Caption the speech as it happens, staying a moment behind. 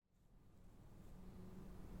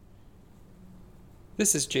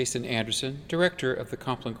This is Jason Anderson, Director of the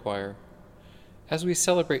Compline Choir. As we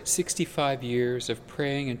celebrate 65 years of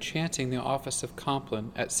praying and chanting the office of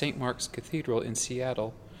Compline at St. Mark's Cathedral in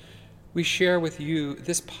Seattle, we share with you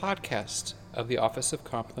this podcast of the office of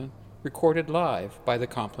Compline, recorded live by the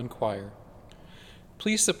Compline Choir.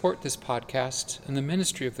 Please support this podcast and the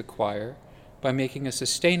ministry of the choir by making a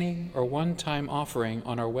sustaining or one-time offering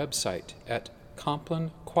on our website at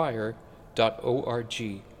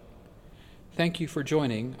complinechoir.org. Thank you for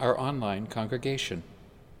joining our online congregation.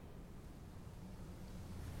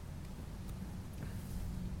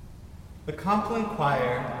 The Compline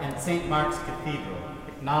Choir and St. Mark's Cathedral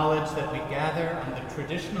acknowledge that we gather on the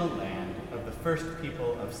traditional land of the first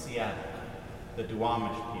people of Seattle, the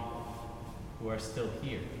Duwamish people, who are still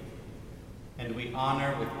here. And we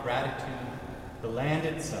honor with gratitude the land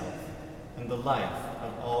itself and the life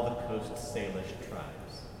of all the Coast Salish tribes.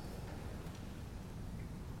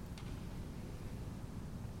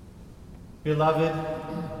 Beloved,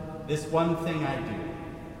 this one thing I do,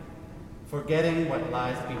 forgetting what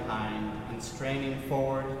lies behind and straining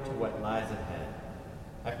forward to what lies ahead,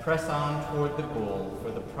 I press on toward the goal for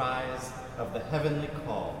the prize of the heavenly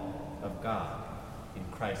call of God in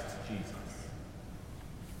Christ Jesus.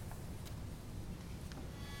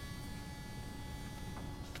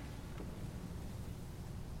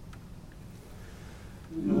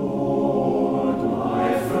 Lord,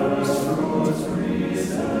 my first fruits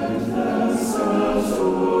present themselves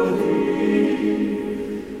to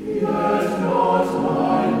Thee, yet not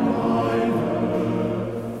mine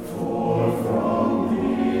either, for from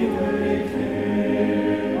Thee they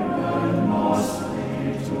came and must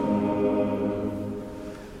return.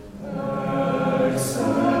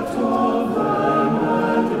 Accept of them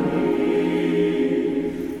and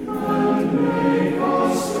me, and make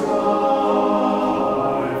us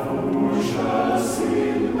strive, who shall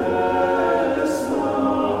sing bless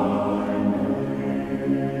Thy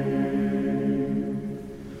name.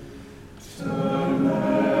 Turn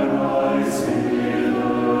their eyes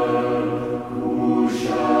hither, who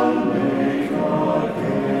shall make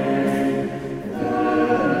again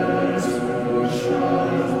theirs who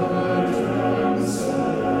shelter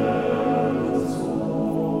themselves on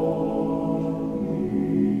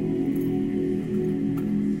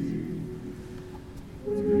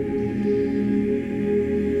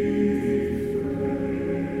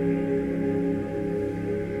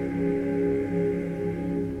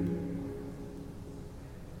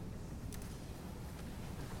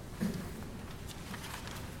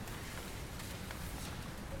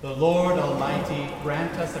The Lord Almighty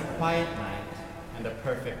grant us a quiet night and a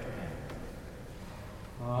perfect end.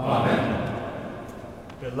 Amen.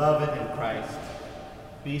 Beloved in Christ,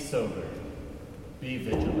 be sober, be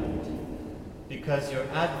vigilant, because your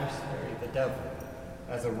adversary, the devil,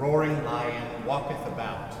 as a roaring lion, walketh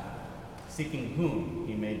about, seeking whom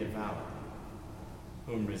he may devour,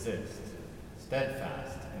 whom resist,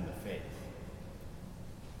 steadfast in the faith.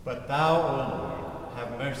 But thou, O Lord,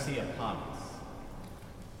 have mercy upon us.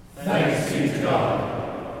 Thanks be to God.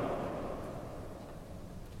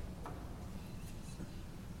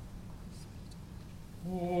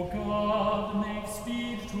 O God, make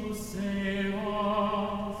speed to save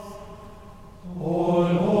us. O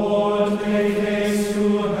Lord, make haste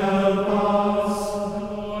to help us.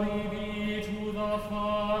 Glory be to the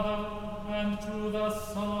Father, and to the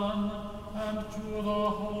Son, and to the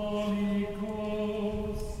Holy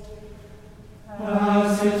Ghost.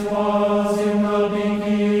 As it was in the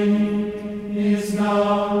beginning, is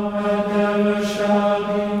now, and ever shall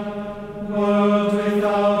be, world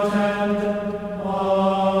without end.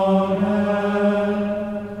 Amen.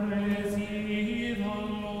 Praise ye the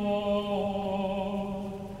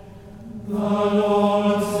Lord. The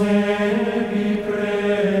Lord's name be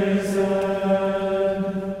praised.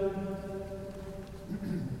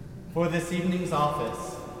 For this evening's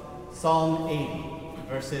office, Psalm 80,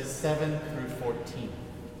 verses 7 through 14.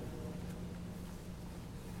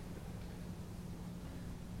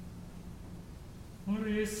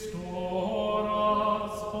 Restore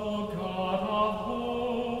us, O God of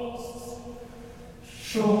hosts.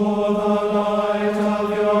 Show the light of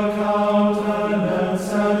your countenance,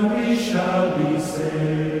 and we shall be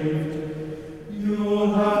saved.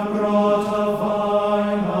 You have brought a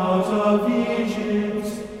vine out of Egypt.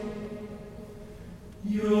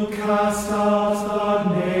 You cast out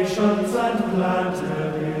the nations and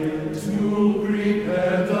planted it. You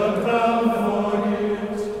prepared the ground for it.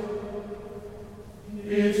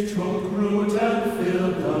 It took root and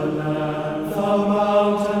filled the land. The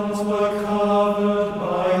mountains were covered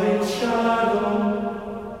by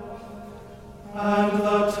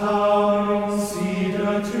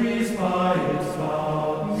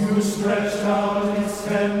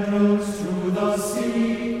tendrils to the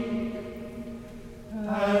sea,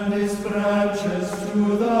 and its branches to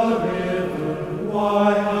the river. Why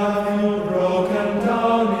have you broken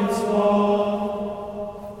down its wall,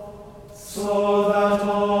 so that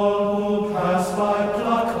all who pass by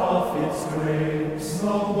pluck off its grapes?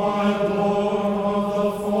 The wild boar of the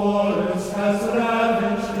forest has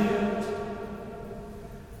ravaged it,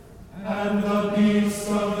 and the beasts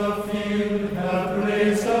of the field have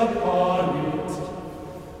grazed upon it.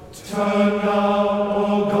 Turn now, O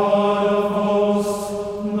God of hosts,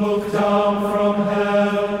 look down from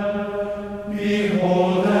heaven,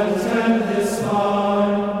 behold and tend this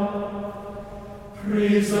vine.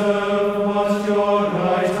 Preserve what your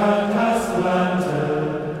right hand has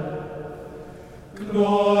planted.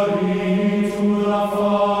 Glory to the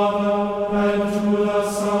Father, and to the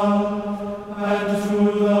Son, and to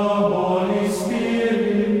the Holy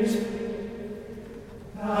Spirit,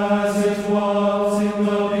 as it was in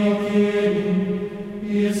the beginning,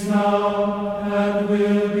 is now, and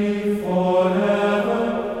will be forever.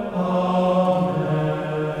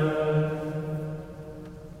 Amen.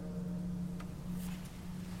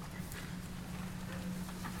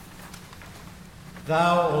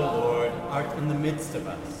 Thou, O Lord, art in the midst of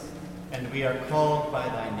us, and we are called by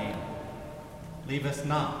thy name. Leave us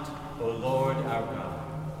not, O Lord our God.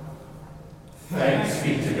 Thanks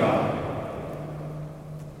be to God.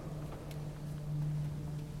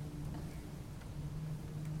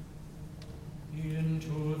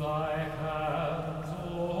 Into thy hands,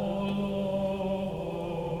 O Lord,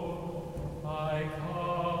 I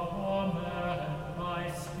commend my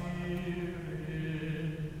spirit.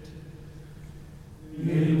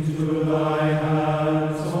 Into thy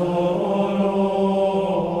hands, O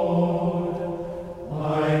Lord,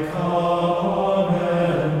 I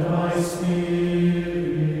commend my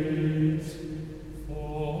spirit.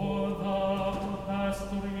 For thou hast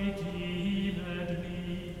redeemed me,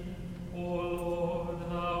 O Lord,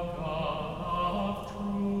 thou God of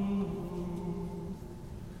truth.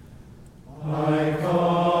 I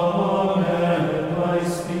commend my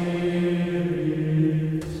spirit.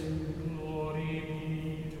 Glory be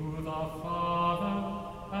to the Father,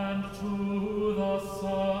 and to the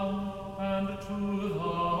Son, and to the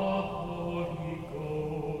Holy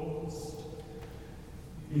Ghost.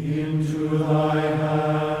 Into thy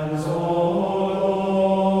hands, O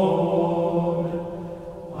Lord,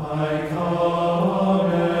 I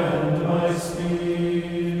commend my spirit.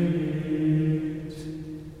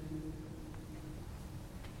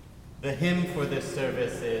 The hymn for this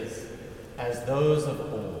service is As Those of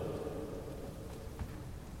Old.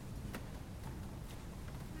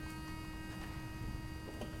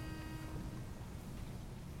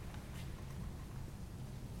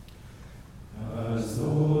 As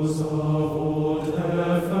those of old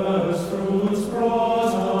their first fruits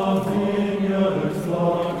brought, a vineyard,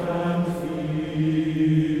 flock, and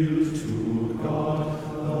field, to God,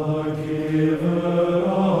 the giver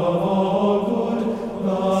of all good,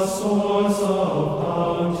 the source of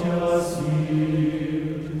bounteous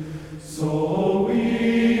yield.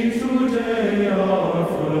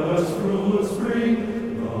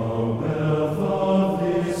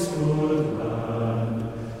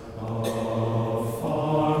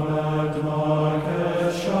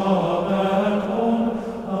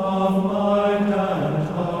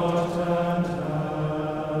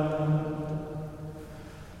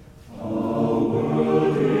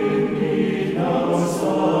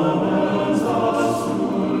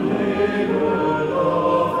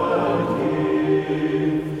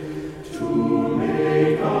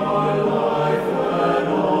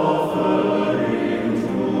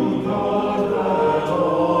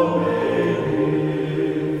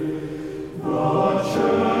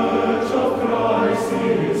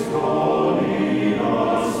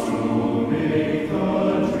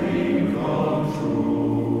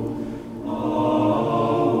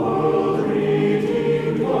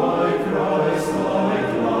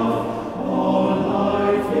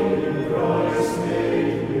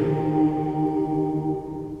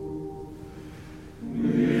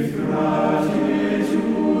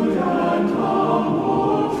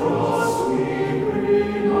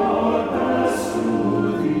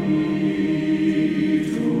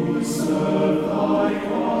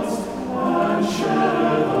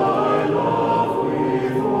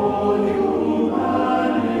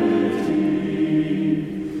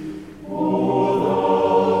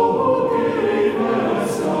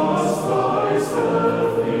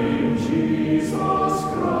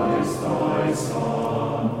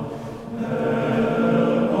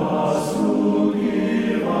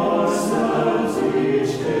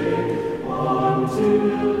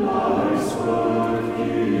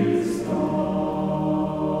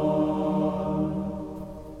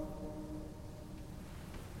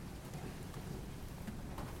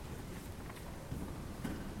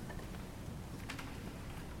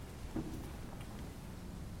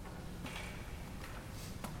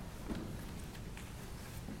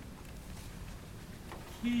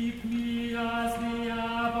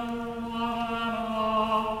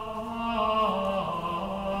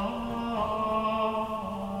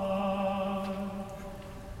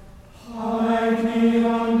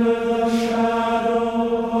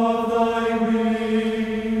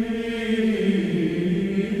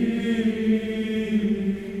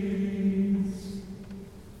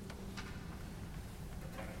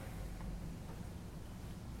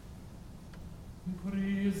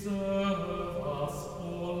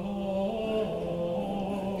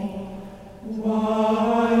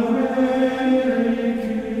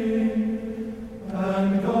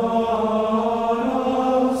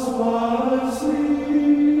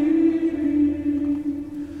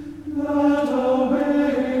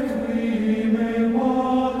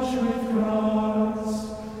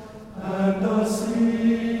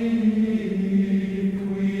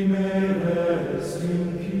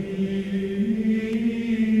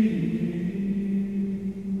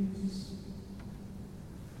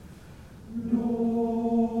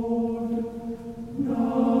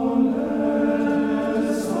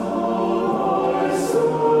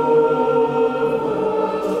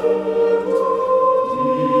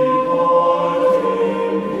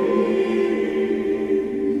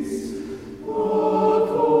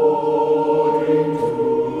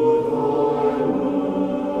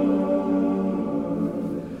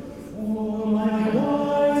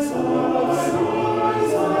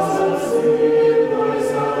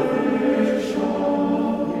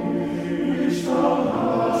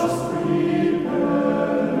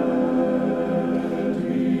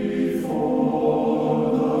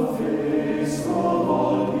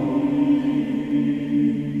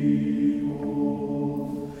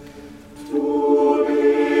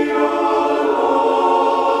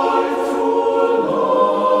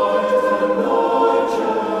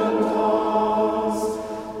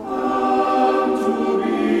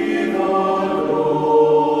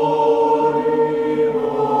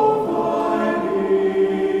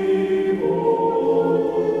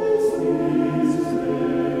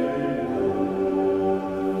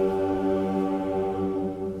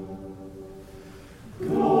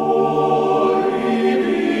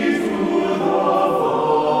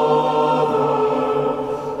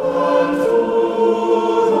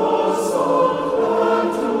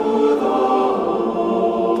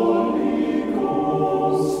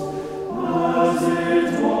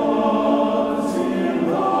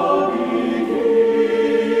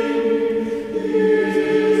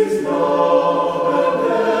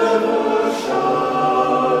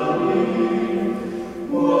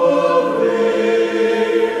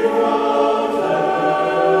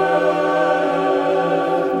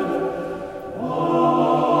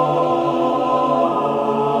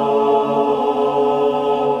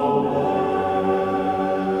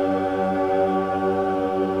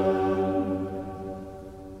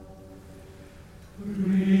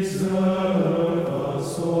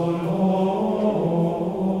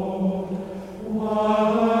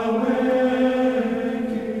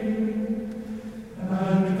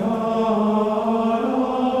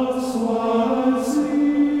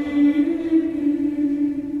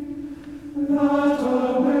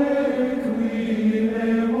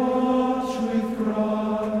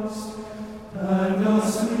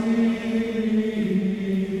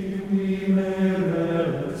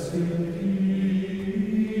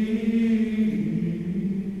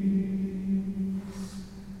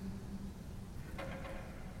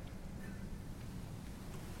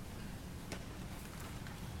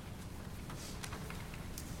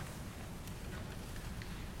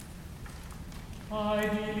 I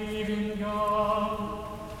believe in God,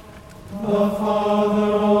 the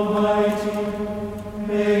Father Almighty,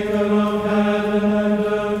 maker of heaven and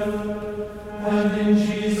earth, and in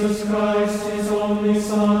Jesus Christ, his only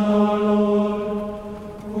Son, our Lord,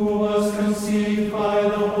 who was conceived by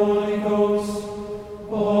the Holy Ghost,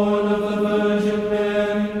 born of the Virgin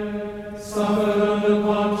Mary, suffered under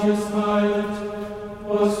Pontius Pilate,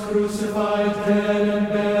 was crucified, dead, and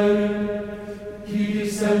buried. He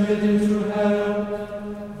descended into hell.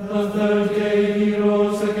 The third day he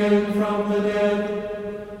rose again from the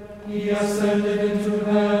dead. He ascended into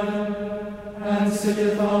heaven, and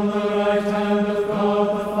sitteth on the right hand of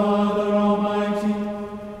God the Father Almighty.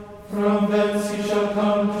 From thence he shall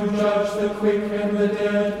come to judge the quick and the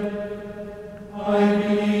dead. I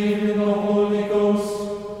believe in the Holy Ghost,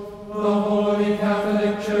 the Holy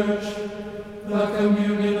Catholic Church, the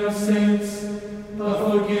communion of saints, the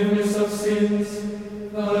forgiveness of sins,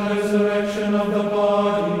 the resurrection of the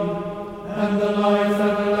body, and the life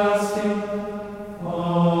everlasting.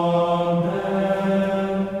 Amen.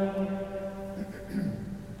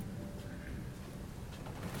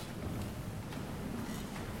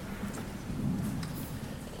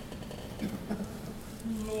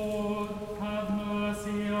 Lord, have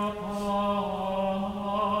mercy upon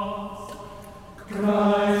us.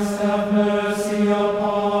 Christ, have mercy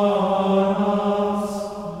upon us.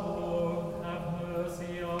 Lord, have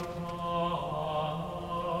mercy upon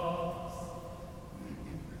us.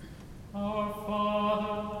 Our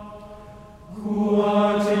Father, Who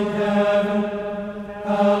art in heaven,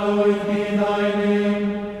 hallowed be thy name.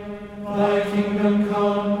 Thy kingdom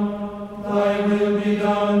come, thy will be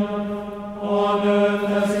done, on earth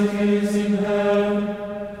as it is in heaven.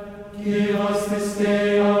 Give us this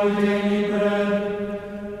day our daily bread,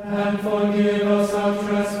 and forgive us our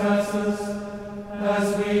trespasses,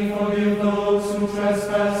 as we forgive those who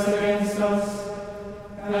trespass against us.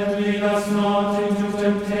 And lead us not into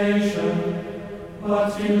temptation,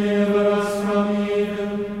 but deliver us from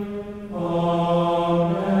evil.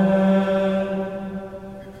 Amen.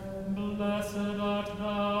 blessed art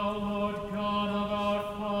thou, Lord God of our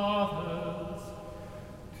fathers.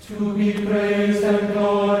 To be praised and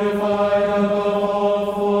glorified above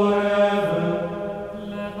all forever.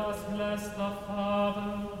 Let us bless the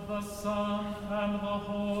Father, the Son, and the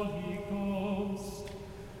Holy Ghost.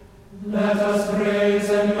 Let us praise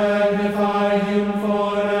and magnify him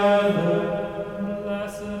forever.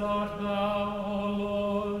 Blessed art thou, O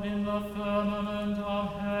Lord, in the firmament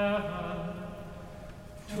of heaven.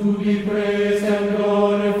 To be praised and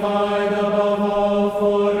glorified above all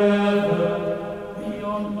forever. The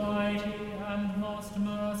Almighty and most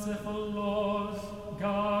merciful Lord,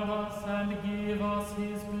 guard us and give us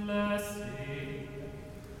his blessing.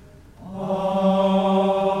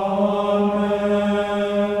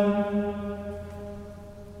 Amen.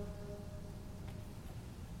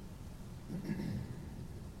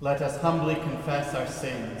 Let us humbly confess our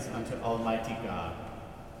sins unto Almighty God.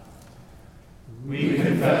 We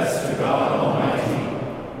confess to God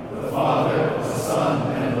Almighty, the Father, the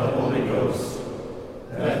Son, and the Holy Ghost,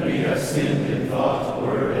 that we have sinned in thought,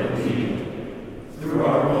 word, and deed, through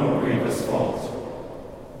our own grievous fault.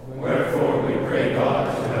 Wherefore we pray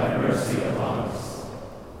God to have mercy upon us.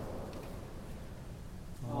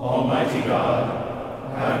 Almighty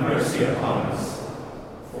God, have mercy upon us.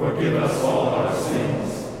 Forgive us all our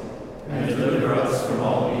sins, and deliver us from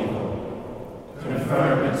all evil.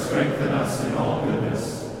 Confirm and strengthen us in all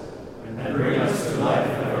goodness, and bring us to life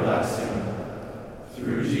everlasting.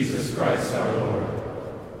 Through Jesus Christ our Lord.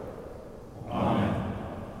 Amen.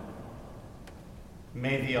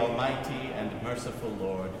 May the Almighty and merciful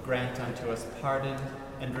Lord grant unto us pardon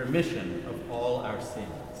and remission of all our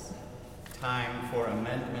sins, time for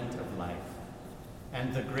amendment of life,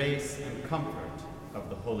 and the grace and comfort of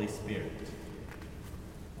the Holy Spirit.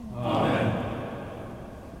 Amen.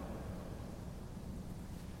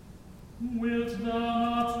 Wilt thou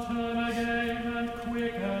not turn again and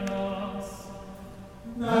quicken us,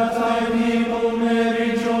 That thy people may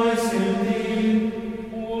rejoice in thee.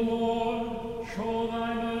 O Lord, show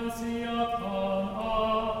thy mercy upon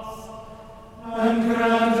us, And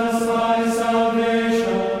grant us thy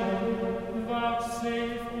salvation.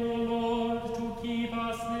 vouchsafe, O Lord, to keep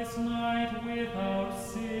us this night without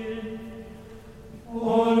sin.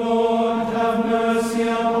 O Lord, have mercy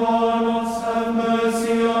upon us, have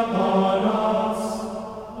mercy upon us.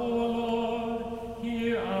 O Lord,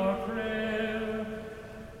 hear our prayer.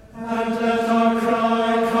 Have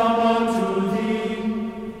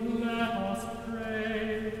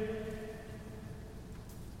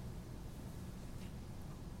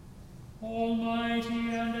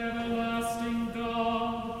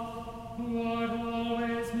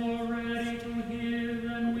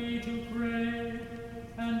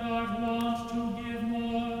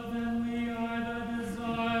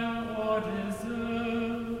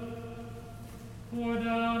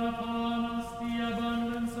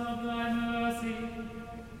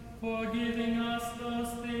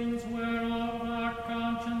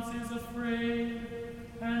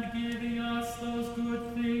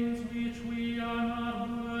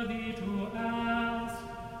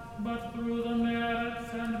through the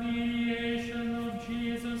merits and mediation of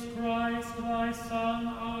Jesus Christ, thy Son,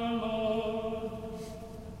 our Lord,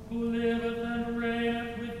 who liveth and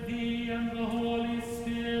reigneth with thee and the Holy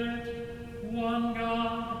Spirit, one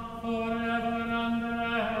God, forever and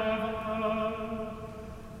ever.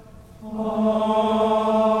 Amen.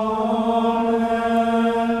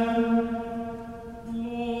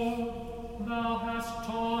 Lord, thou hast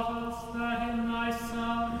taught us that in thy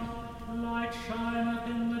Son light shineth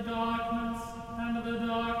in the darkness, and the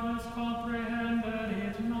darkness comprehended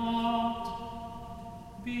it not.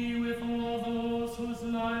 Be with all those whose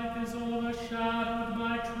life is overshadowed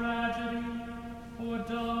by tragedy or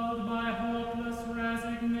dulled by hopeless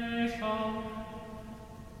resignation.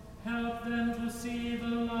 Help them to see the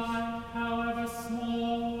light, however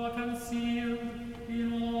small or concealed,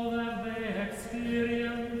 in all that they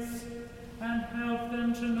experience, and help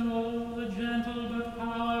them to know the gentle but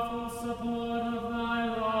powerful support of thy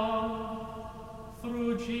love,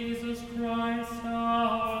 through Jesus Christ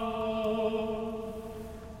our Lord.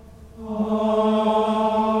 Amen.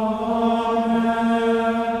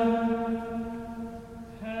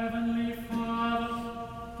 Heavenly Father,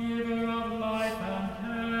 giver of life and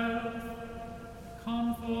health,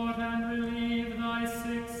 comfort and relieve thy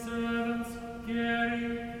sick servants, Gary,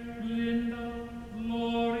 Linda,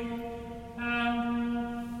 Lori, Andrew,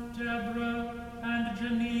 Deborah, and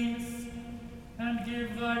Janice, and give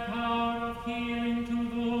thy power of healing to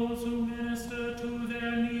those who minister to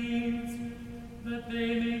their needs, that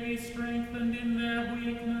they may be strengthened in their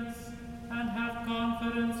weakness and have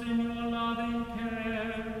confidence in your loving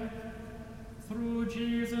care. Through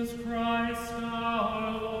Jesus Christ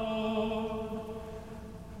our Lord.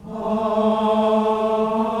 Amen.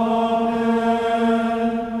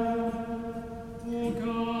 O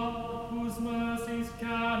God, whose mercies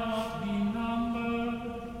cannot be numbered,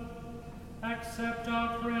 accept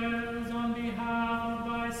our prayers on behalf of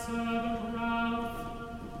thy servant Ralph,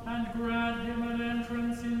 and grant him an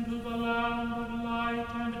entrance into the land of light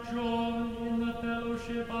and joy in the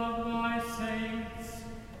fellowship of thy saints.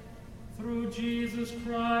 Through Jesus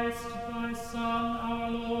Christ, thy Son, our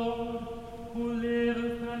Lord, who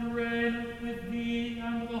liveth and reigneth with thee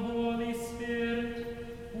and the Holy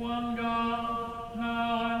Spirit, one God,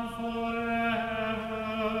 now and forever.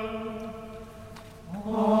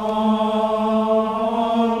 Amen.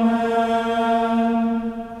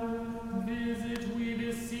 Visit, we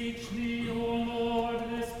beseech thee, O Lord,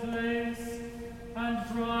 this place, and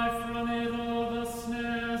drive from it all the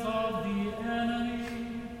snares of the enemy.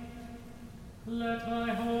 Let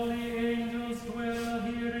thy holy angels dwell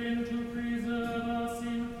herein to preserve us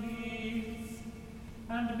in peace,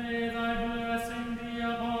 and may thy blessing be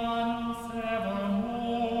upon us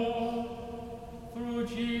evermore. Through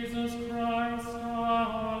Jesus Christ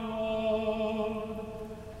our Lord.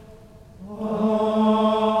 Amen.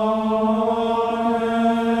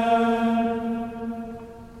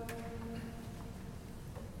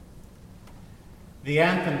 The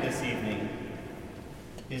anthem this evening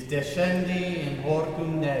is Descendi in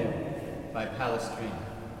hortum by Palestrina.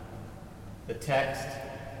 The text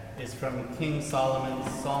is from King Solomon's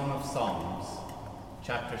Song of Songs,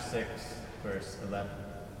 chapter 6, verse 11.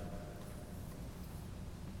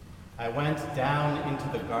 I went down into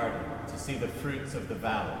the garden to see the fruits of the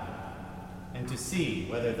valley, and to see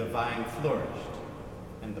whether the vine flourished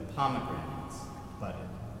and the pomegranates budded.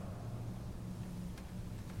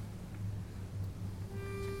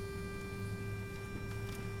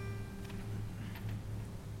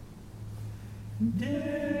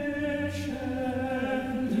 Descendi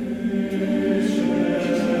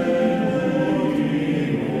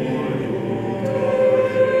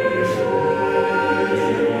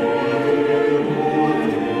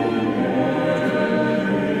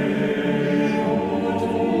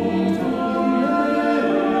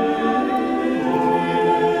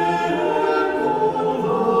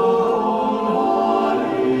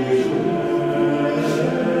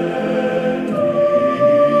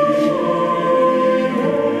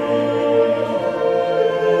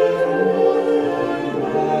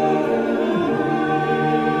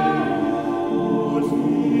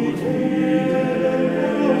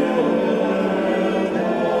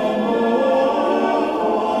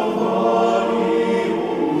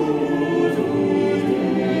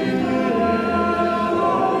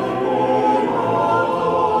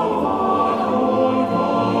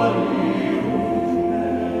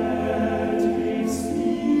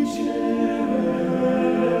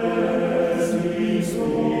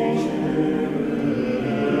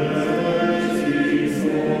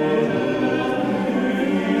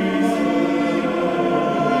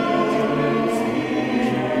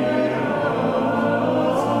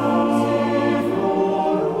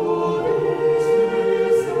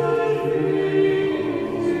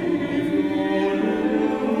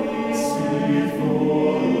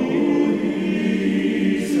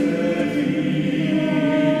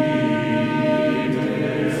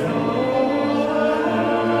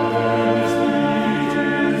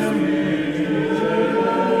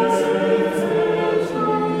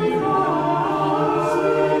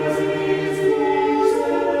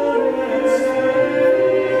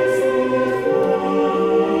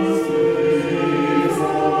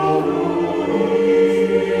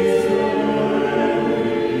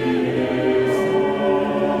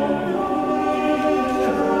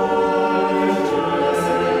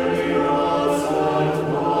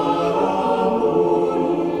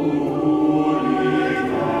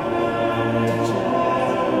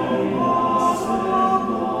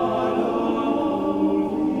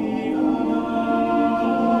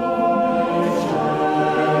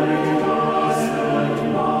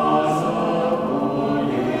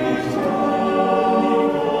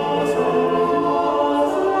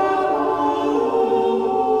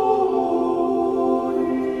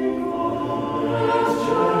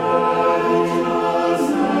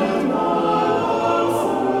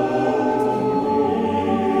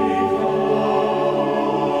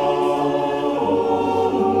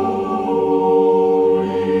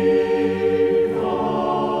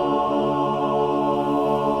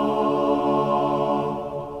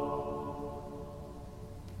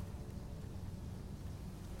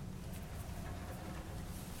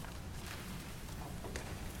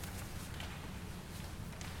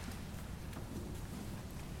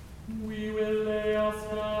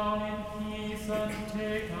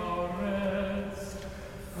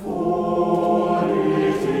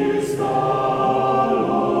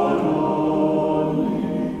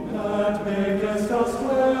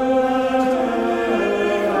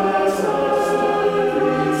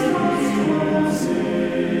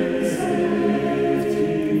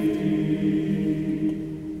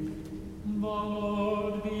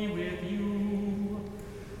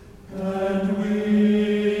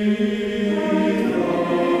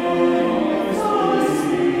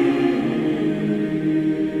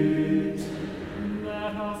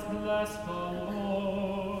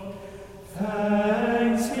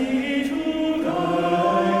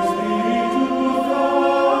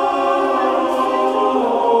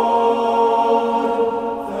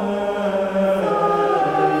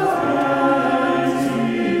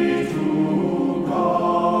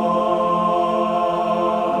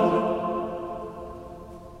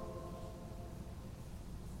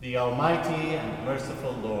The Almighty and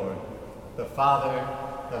merciful Lord, the Father,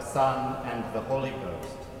 the Son, and the Holy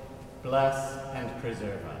Ghost, bless and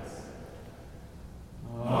preserve us.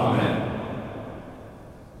 Amen.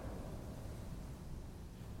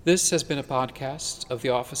 This has been a podcast of the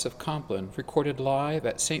Office of Compline, recorded live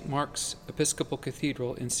at St. Mark's Episcopal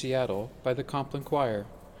Cathedral in Seattle by the Compline Choir.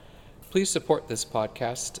 Please support this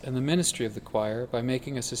podcast and the ministry of the choir by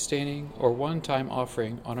making a sustaining or one-time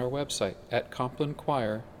offering on our website at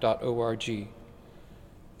complinechoir.org.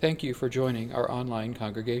 Thank you for joining our online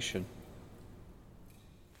congregation.